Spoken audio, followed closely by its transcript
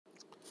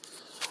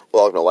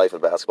Welcome to Life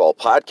in Basketball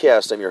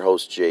Podcast. I'm your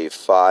host, Jay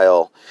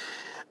File.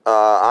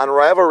 On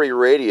Rivalry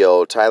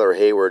Radio, Tyler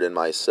Hayward and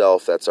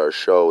myself, that's our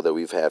show that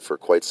we've had for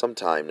quite some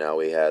time now.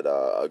 We had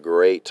a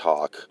great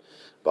talk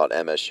about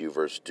MSU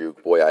versus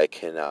Duke. Boy, I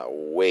cannot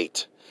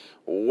wait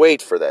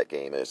for that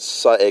game.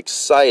 It's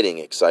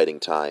exciting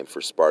time for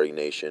Sparty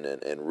Nation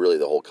and really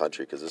the whole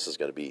country, because this is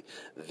going to be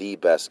the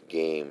best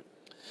game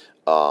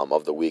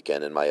of the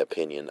weekend, in my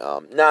opinion.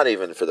 Not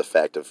even for the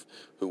fact of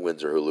who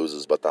wins or who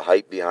loses, but the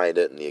hype behind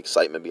it and the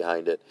excitement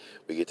behind it.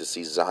 We get to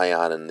see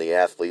Zion and the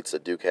athletes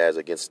that Duke has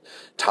against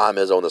Tom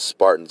Izzo and the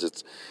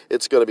Spartans.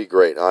 It's going to be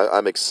great.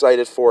 I'm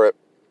excited for it,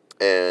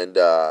 and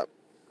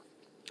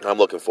I'm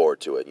looking forward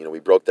to it. You know, we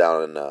broke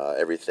down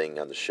everything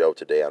on the show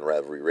today on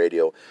Rivalry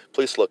Radio.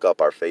 Please look up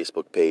our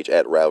Facebook page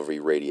at Rivalry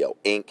Radio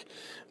Inc.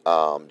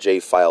 J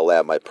File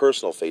Lab, my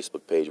personal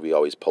Facebook page. We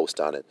always post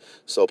on it.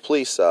 So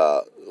please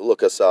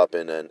look us up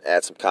and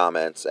add some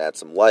comments, add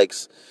some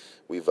likes.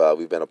 We've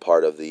been a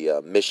part of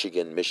the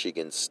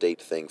Michigan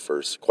State thing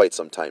for quite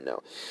some time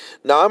now.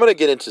 Now I'm going to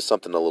get into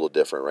something a little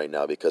different right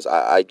now, because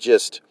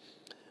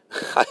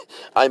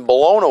I'm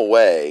blown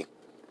away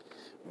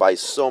by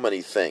so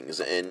many things,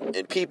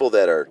 and people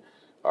that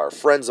are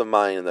friends of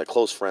mine and they're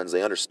close friends,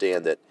 they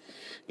understand that,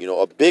 you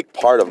know, a big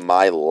part of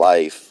my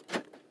life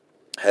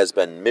has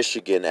been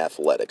Michigan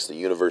athletics, the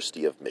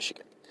University of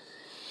Michigan.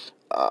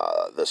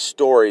 The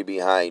story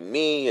behind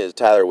me, as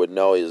Tyler would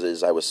know,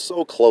 is I was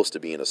so close to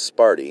being a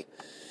Sparty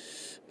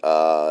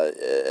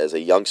as a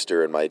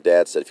youngster, and my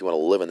dad said, if you want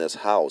to live in this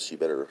house, you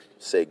better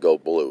say go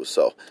blue.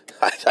 So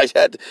I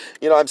had,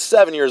 I'm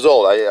 7 years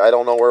old. I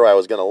don't know where I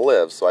was going to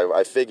live, so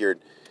I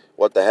figured,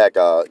 what the heck,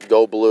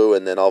 go blue,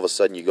 and then all of a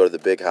sudden you go to the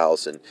big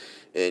house, and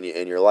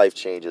your life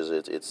changes.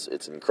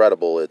 It's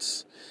incredible.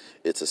 It's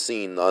a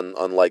scene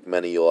unlike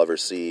many you'll ever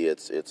see.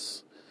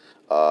 It's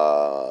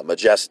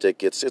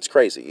majestic. It's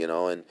crazy,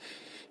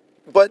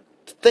 but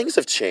things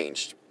have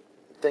changed.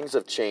 Things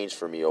have changed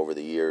for me over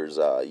the years.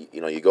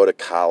 You go to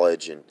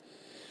college, and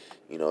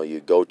you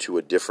go to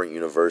a different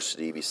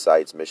university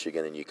besides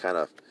Michigan, and you kind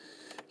of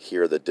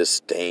hear the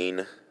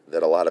disdain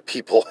that a lot of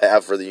people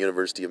have for the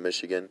University of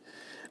Michigan,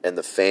 and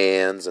the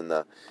fans and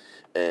the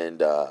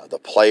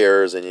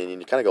players, and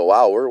you kind of go,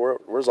 wow,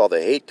 where's all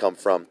the hate come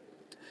from?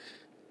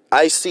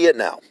 I see it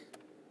now.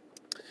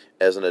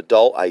 As an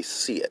adult, I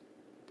see it.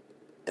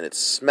 And it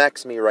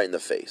smacks me right in the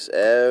face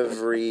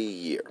every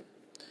year.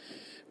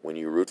 When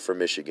you root for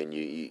Michigan,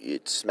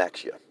 it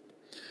smacks you.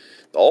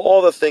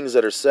 All the things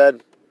that are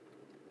said,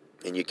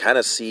 and you kind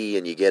of see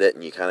and you get it,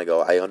 and you kind of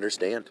go, I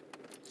understand.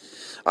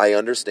 I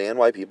understand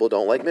why people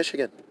don't like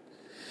Michigan.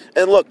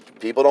 And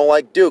look, people don't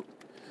like Duke.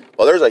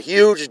 Well, there's a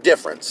huge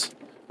difference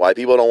why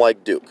people don't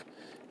like Duke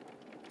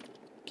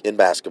in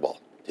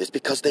basketball. It's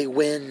because they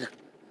win.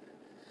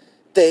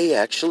 They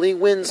actually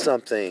win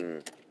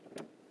something.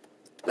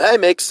 That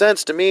makes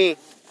sense to me.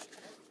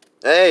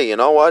 Hey, you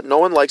know what? No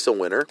one likes a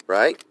winner,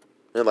 right?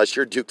 Unless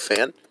you're a Duke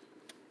fan.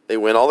 They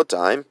win all the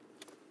time.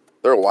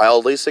 They're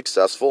wildly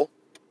successful.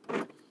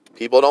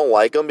 People don't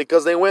like them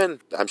because they win.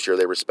 I'm sure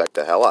they respect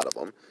the hell out of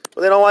them,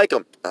 but they don't like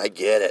them. I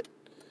get it.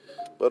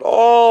 But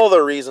all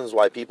the reasons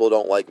why people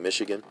don't like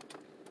Michigan,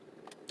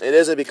 it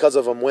isn't because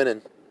of them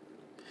winning.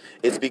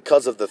 It's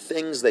because of the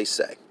things they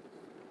say.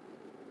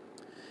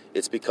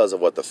 It's because of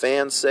what the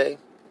fans say.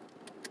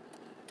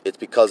 It's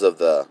because of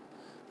the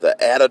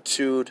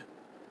attitude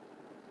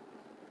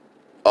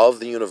of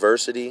the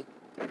university,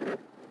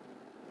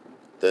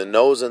 the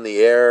nose in the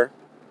air,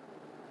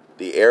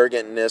 the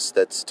arrogantness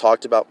that's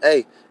talked about.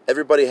 Hey,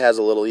 everybody has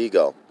a little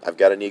ego. I've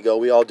got an ego.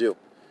 We all do.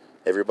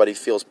 Everybody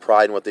feels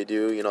pride in what they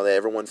do.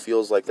 Everyone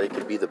feels like they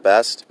can be the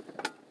best.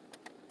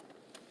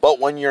 But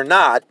when you're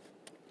not,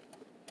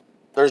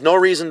 there's no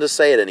reason to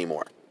say it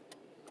anymore.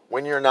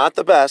 When you're not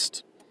the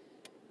best,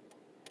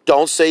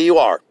 don't say you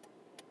are.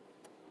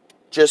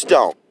 Just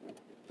don't.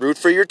 Root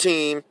for your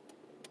team.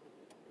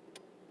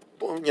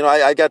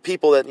 I got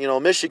people that,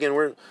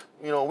 Michigan,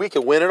 we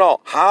could win it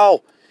all.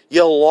 How?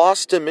 You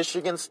lost to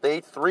Michigan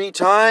State 3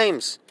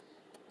 times.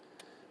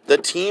 The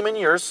team in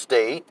your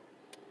state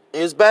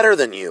is better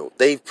than you.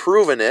 They've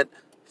proven it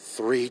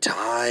 3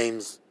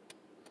 times.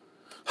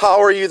 How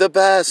are you the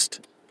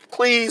best?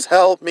 Please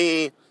help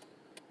me.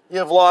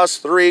 You've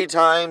lost 3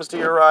 times to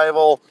your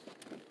rival.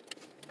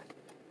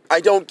 I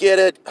don't get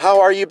it.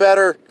 How are you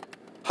better?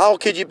 How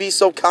could you be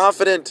so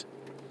confident?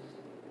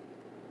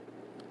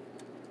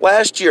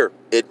 Last year,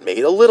 it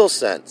made a little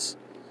sense.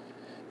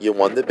 You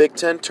won the Big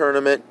Ten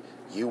tournament.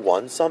 You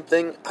won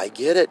something. I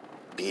get it.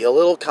 Be a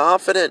little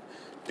confident.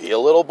 Be a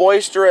little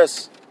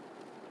boisterous.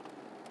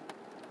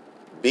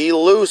 Be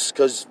loose,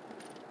 because,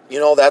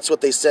 that's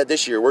what they said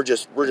this year. We're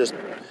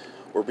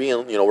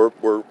being,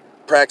 we're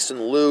practicing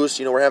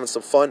loose. We're having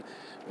some fun.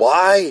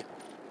 Why?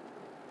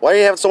 Why are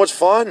you having so much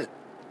fun?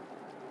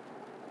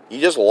 You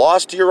just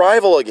lost to your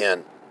rival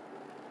again.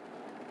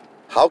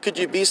 How could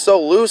you be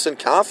so loose and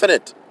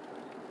confident?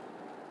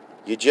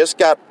 You just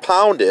got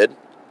pounded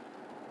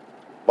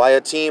by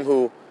a team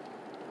who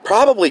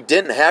probably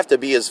didn't have to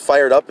be as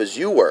fired up as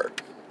you were.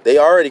 They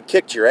already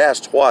kicked your ass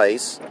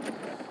twice.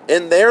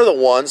 And they're the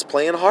ones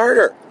playing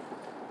harder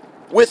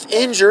with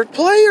injured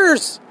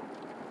players.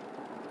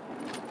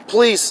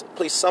 Please,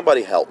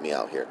 somebody help me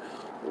out here.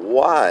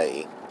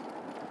 Why,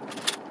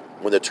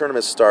 when the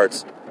tournament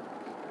starts,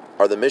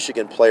 are the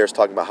Michigan players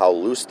talking about how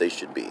loose they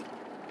should be?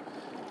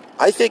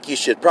 I think you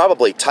should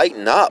probably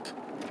tighten up.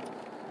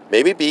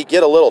 Maybe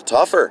get a little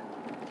tougher.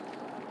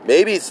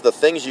 Maybe it's the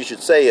things you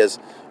should say is,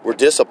 we're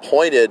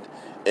disappointed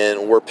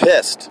and we're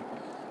pissed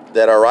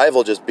that our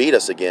rival just beat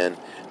us again,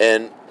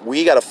 and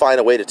we got to find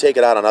a way to take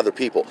it out on other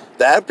people.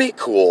 That'd be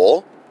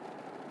cool.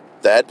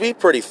 That'd be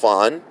pretty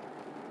fun.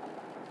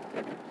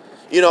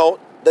 You know,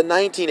 the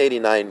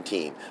 1989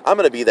 team, I'm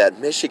going to be that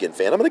Michigan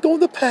fan. I'm going to go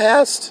in the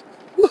past.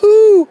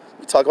 Woohoo!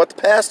 We talk about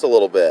the past a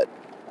little bit.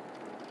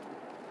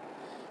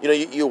 You know,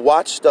 you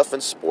watch stuff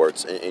in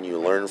sports and you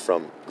learn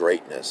from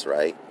greatness,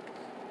 right?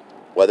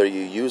 Whether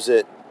you use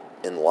it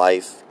in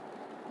life.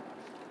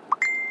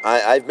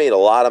 I've made a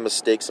lot of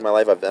mistakes in my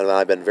life, and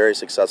I've been very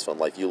successful in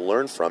life. You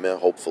learn from it,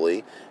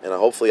 hopefully, and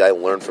hopefully I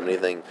learn from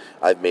anything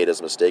I've made as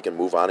a mistake and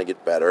move on and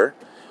get better.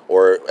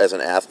 Or as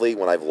an athlete,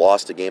 when I've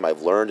lost a game,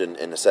 I've learned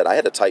and said, I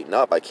had to tighten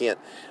up. I can't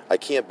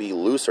be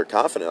loose or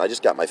confident. I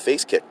just got my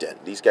face kicked in.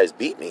 These guys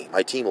beat me.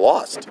 My team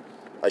lost.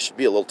 I should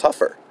be a little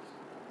tougher.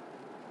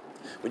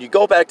 When you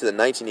go back to the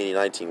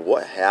 1989 team,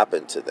 what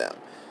happened to them?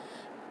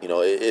 You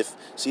know, this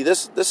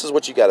is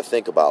what you got to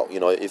think about. You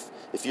know,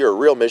 if you're a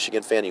real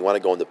Michigan fan and you want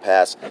to go in the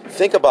past,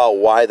 think about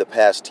why the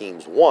past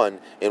teams won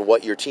and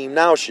what your team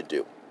now should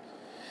do.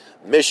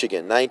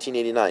 Michigan,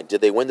 1989.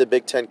 Did they win the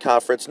Big Ten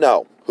Conference?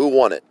 No. Who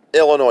won it?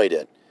 Illinois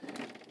did.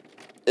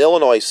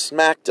 Illinois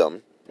smacked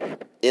them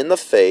in the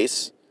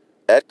face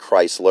at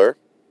Chrysler,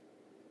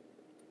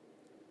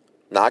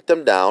 knocked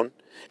them down,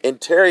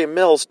 and Terry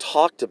Mills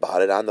talked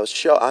about it on the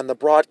show, on the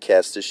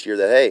broadcast this year,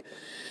 that, hey,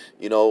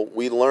 you know,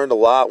 we learned a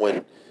lot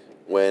when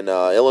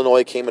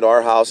Illinois came into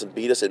our house and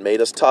beat us. It made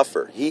us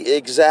tougher.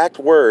 Exact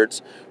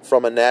words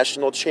from a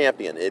national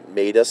champion. It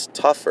made us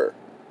tougher.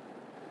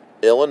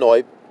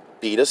 Illinois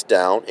beat us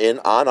down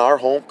on our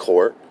home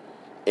court,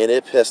 and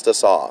it pissed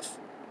us off.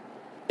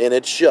 And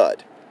it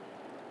should.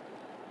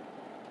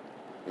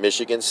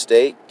 Michigan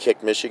State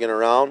kicked Michigan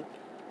around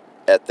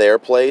at their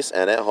place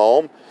and at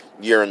home.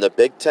 You're in the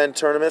Big Ten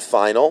tournament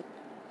final.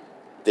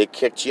 They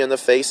kicked you in the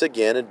face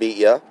again and beat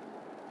you.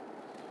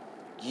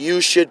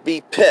 You should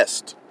be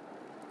pissed.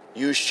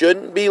 You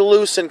shouldn't be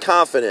loose and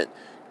confident.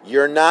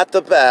 You're not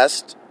the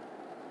best.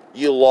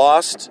 You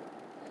lost.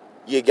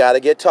 You got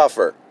to get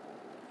tougher.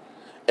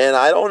 And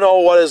I don't know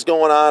what is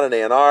going on in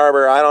Ann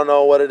Arbor. I don't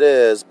know what it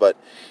is. But,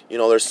 you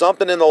know, there's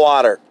something in the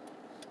water.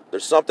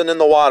 There's something in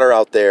the water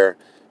out there,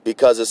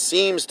 because it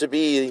seems to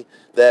be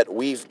that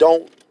we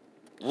don't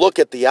look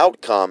at the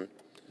outcome.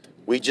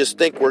 We just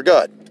think we're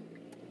good.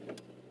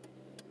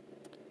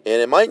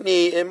 And it might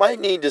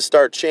need to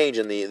start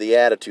changing the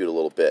attitude a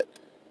little bit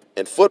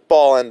in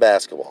football and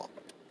basketball.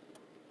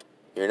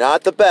 You're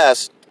not the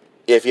best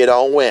if you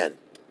don't win.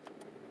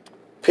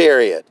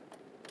 Period.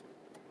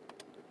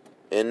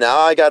 And now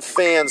I got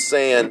fans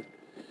saying,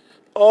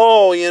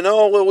 oh, you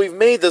know, well, we've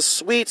made the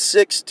Sweet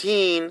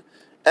 16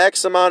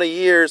 X amount of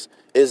years.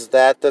 Is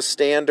that the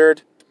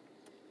standard?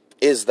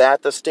 Is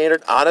that the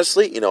standard?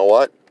 Honestly, you know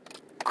what?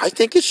 I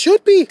think it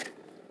should be.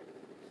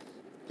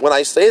 When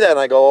I say that and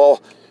I go,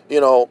 oh, you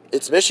know,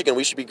 it's Michigan,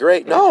 we should be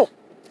great. No.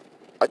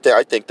 I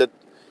think that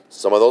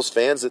some of those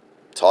fans that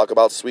talk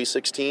about Sweet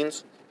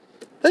 16s,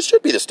 that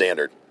should be the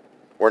standard.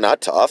 We're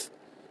not tough.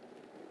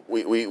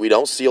 We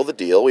don't seal the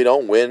deal. We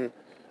don't win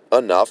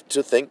enough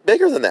to think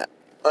bigger than that.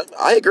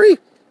 I agree.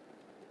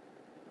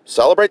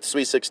 Celebrate the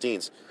Sweet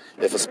 16s.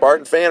 If a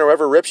Spartan fan or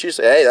whoever rips you,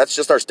 say, hey, that's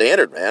just our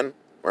standard, man.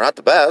 We're not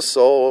the best,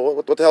 so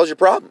what the hell's your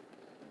problem?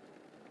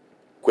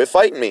 Quit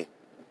fighting me.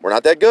 We're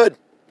not that good.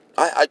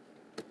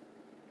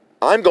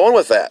 I'm going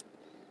with that.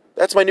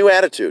 That's my new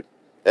attitude.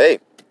 Hey,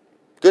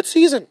 good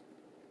season.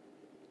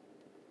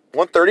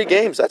 Won 30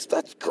 games.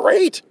 That's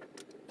great.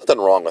 Nothing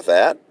wrong with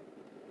that.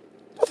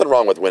 Nothing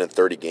wrong with winning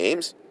 30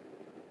 games.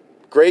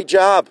 Great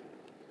job.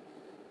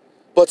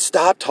 But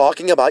stop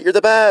talking about you're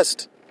the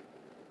best.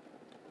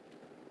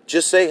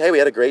 Just say, hey, we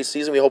had a great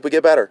season. We hope we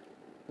get better.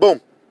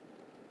 Boom.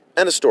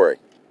 End of story.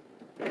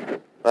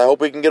 I hope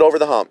we can get over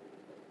the hump.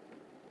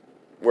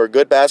 We're a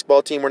good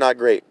basketball team. We're not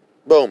great.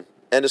 Boom.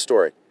 End of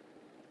story.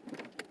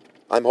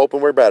 I'm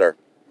hoping we're better.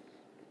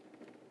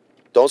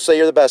 Don't say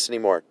you're the best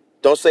anymore.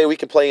 Don't say we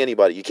can play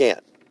anybody. You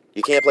can't.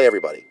 You can't play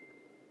everybody.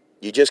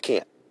 You just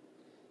can't.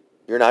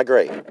 You're not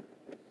great.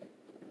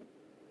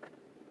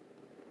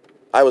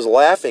 I was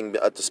laughing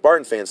at the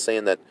Spartan fans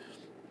saying that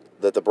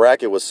the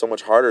bracket was so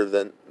much harder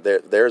than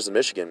theirs in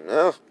Michigan.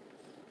 No.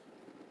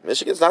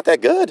 Michigan's not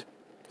that good.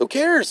 Who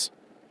cares?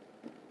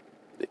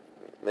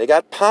 They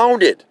got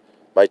pounded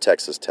by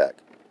Texas Tech.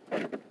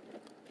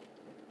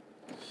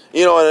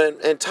 You know,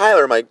 and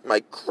Tyler,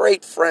 my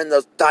great friend,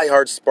 the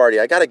diehard Sparty,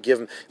 I got to give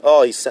him,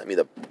 he sent me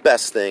the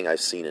best thing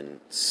I've seen in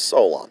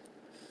so long.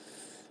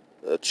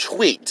 The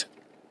tweet.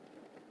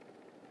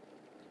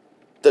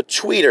 The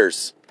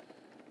tweeters.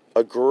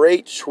 A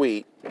great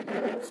tweet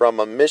from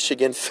a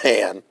Michigan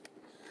fan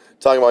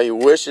Talking about he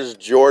wishes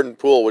Jordan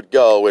Poole would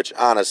go, which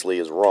honestly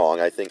is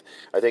wrong. I think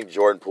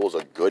Jordan Poole's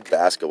a good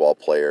basketball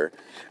player.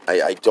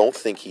 I don't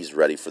think he's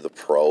ready for the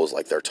pros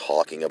like they're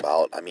talking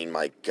about. I mean,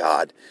 my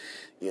God.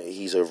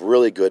 He's a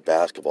really good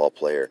basketball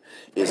player.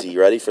 Is he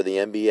ready for the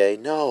NBA?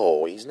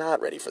 No, he's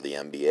not ready for the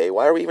NBA.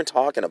 Why are we even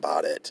talking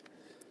about it?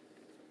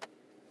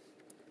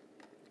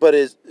 But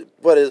is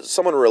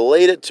someone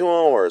related to him,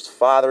 or his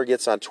father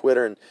gets on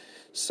Twitter and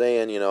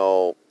saying,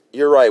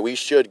 you're right, we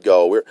should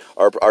go.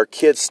 Our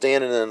kid's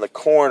standing in the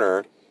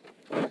corner,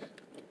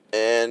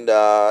 and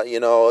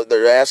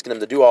they're asking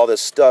him to do all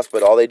this stuff,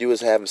 but all they do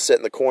is have him sit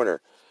in the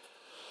corner.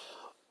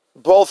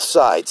 Both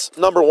sides.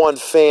 Number one,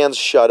 fans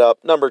shut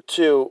up. Number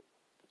two,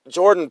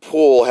 Jordan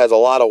Poole has a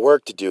lot of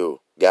work to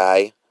do,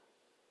 guy.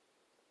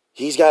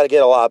 He's got to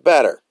get a lot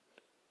better.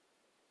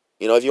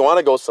 If you want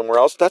to go somewhere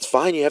else, that's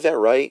fine. You have that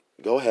right.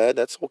 Go ahead.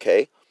 That's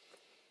okay.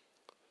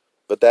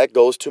 But that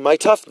goes to my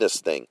toughness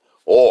thing.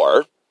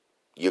 Or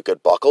you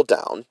could buckle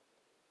down.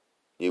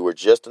 You were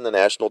just in the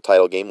national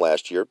title game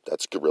last year.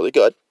 That's really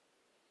good.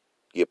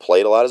 You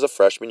played a lot as a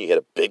freshman. You had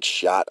a big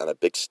shot on a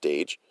big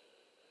stage.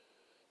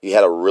 You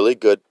had a really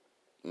good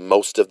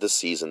most of the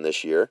season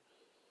this year.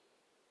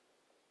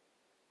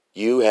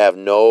 You have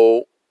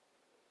no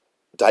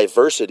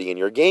diversity in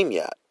your game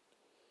yet.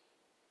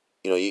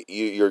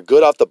 You're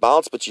good off the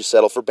bounce, but you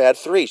settle for bad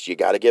threes. You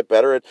got to get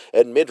better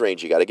at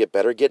mid-range. You got to get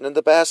better at getting in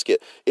the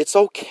basket. It's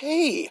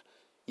okay.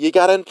 You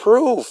got to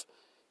improve.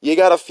 You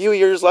got a few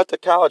years left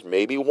at college,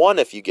 maybe one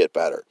if you get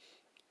better.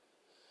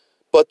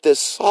 But this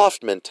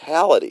soft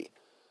mentality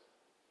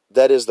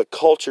that is the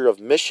culture of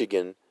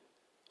Michigan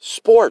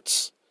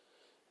sports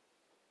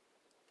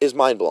is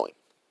mind-blowing.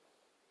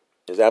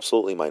 Is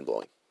absolutely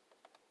mind-blowing.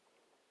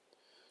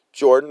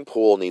 Jordan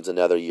Poole needs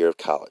another year of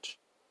college.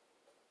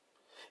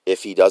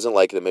 If he doesn't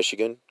like it at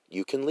Michigan,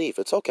 you can leave.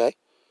 It's okay.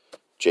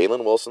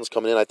 Jalen Wilson's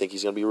coming in. I think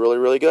he's going to be really,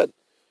 really good.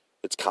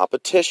 It's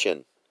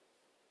competition.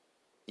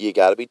 You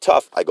got to be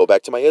tough. I go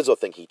back to my Izzo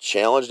thing. He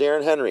challenged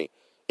Aaron Henry.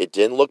 It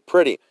didn't look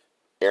pretty.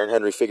 Aaron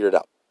Henry figured it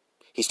out.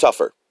 He's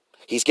tougher.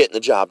 He's getting the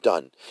job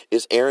done.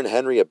 Is Aaron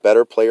Henry a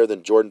better player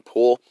than Jordan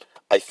Poole?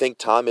 I think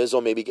Tom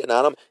Izzo maybe getting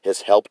on him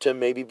has helped him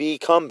maybe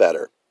become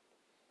better.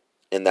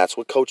 And that's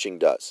what coaching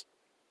does.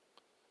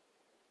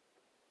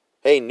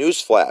 Hey,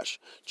 newsflash.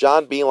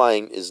 John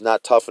Beilein is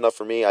not tough enough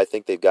for me. I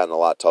think they've gotten a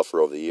lot tougher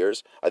over the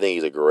years. I think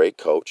he's a great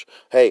coach.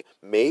 Hey,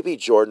 maybe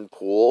Jordan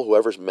Poole,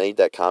 whoever's made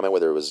that comment,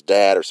 whether it was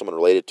dad or someone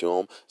related to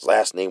him, his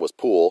last name was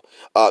Poole,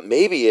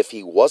 maybe if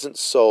he wasn't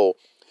so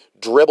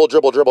dribble,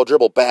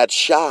 bad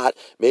shot,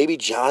 maybe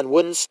John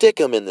wouldn't stick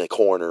him in the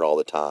corner all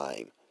the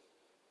time.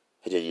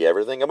 Did you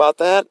ever think about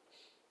that?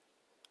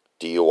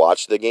 Do you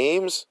watch the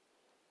games?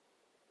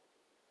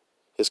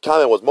 His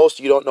comment was, most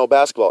of you don't know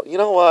basketball. You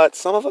know what?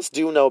 Some of us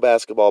do know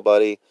basketball,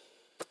 buddy.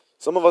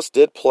 Some of us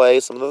did play.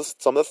 Some of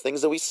the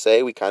things that we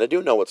say, we kind of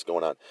do know what's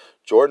going on.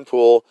 Jordan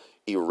Poole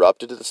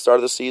erupted at the start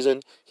of the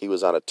season. He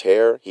was on a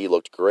tear. He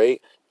looked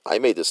great. I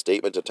made this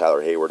statement to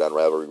Tyler Hayward on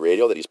Rivalry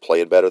Radio that he's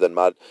playing better than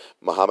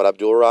Muhammad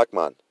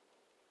Abdul-Rahman.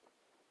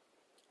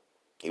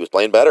 He was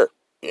playing better,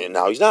 and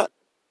now he's not.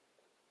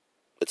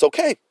 It's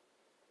okay.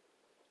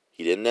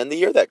 He didn't end the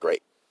year that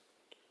great.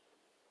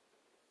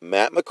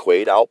 Matt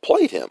McQuaid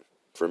outplayed him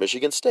for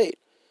Michigan State.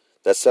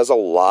 That says a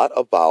lot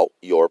about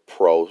your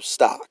pro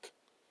stock.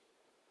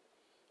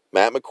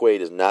 Matt McQuaid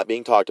is not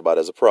being talked about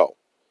as a pro,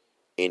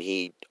 and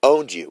he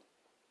owned you.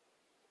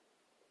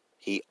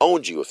 He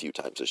owned you a few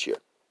times this year.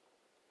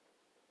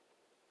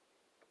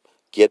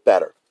 Get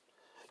better.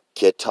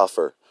 Get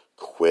tougher.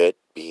 Quit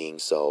being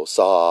so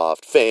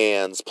soft.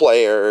 Fans,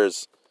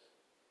 players,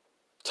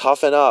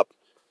 toughen up.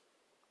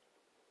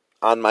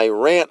 On my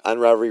rant on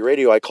Rivalry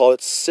Radio, I call it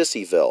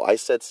Sissyville. I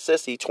said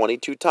sissy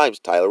 22 times.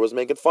 Tyler was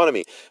making fun of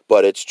me,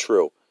 but it's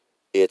true.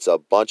 It's a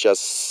bunch of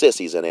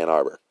sissies in Ann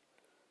Arbor.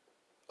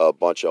 A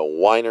bunch of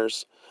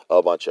whiners,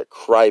 a bunch of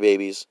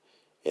crybabies.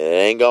 It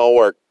ain't going to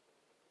work.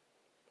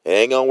 It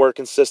ain't going to work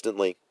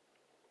consistently.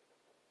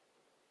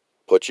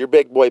 Put your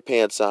big boy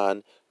pants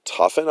on,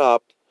 toughen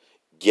up,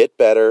 get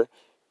better,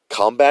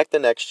 come back the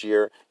next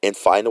year, and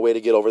find a way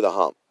to get over the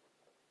hump.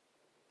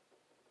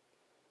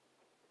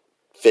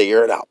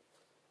 Figure it out.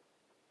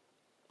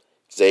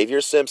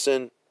 Xavier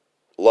Simpson,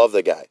 love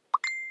the guy.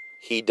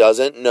 He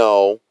doesn't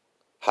know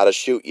how to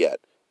shoot yet.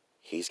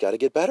 He's got to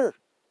get better.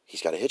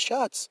 He's got to hit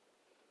shots.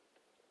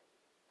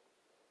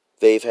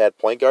 They've had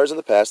point guards in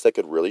the past that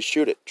could really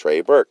shoot it. Trey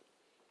Burke.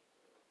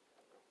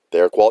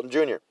 Derek Walton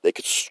Jr. They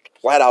could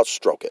flat out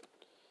stroke it.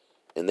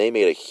 And they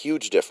made a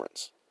huge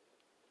difference.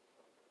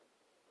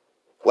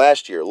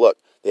 Last year, look,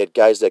 they had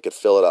guys that could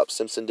fill it up.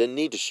 Simpson didn't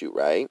need to shoot,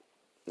 right?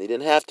 He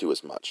didn't have to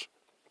as much.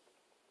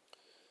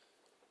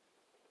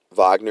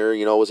 Wagner,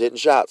 was hitting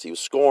shots. He was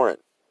scoring.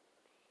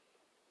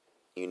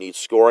 You need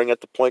scoring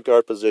at the point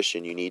guard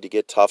position. You need to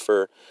get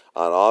tougher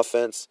on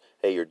offense.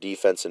 Hey, your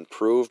defense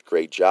improved.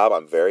 Great job.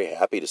 I'm very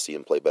happy to see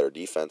him play better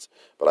defense,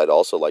 but I'd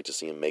also like to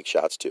see him make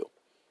shots too.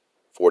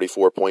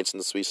 44 points in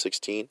the Sweet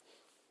 16.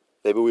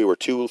 Maybe we were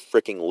too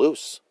freaking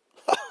loose.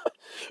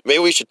 Maybe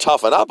we should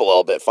toughen up a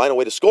little bit. Find a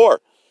way to score.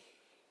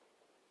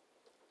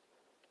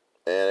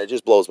 And it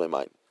just blows my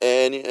mind.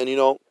 And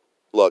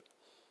look,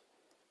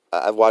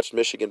 I've watched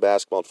Michigan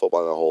basketball and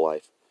football my whole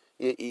life.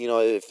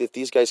 If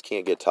these guys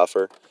can't get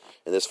tougher,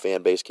 and this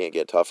fan base can't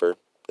get tougher,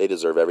 they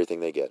deserve everything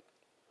they get.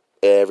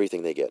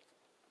 Everything they get.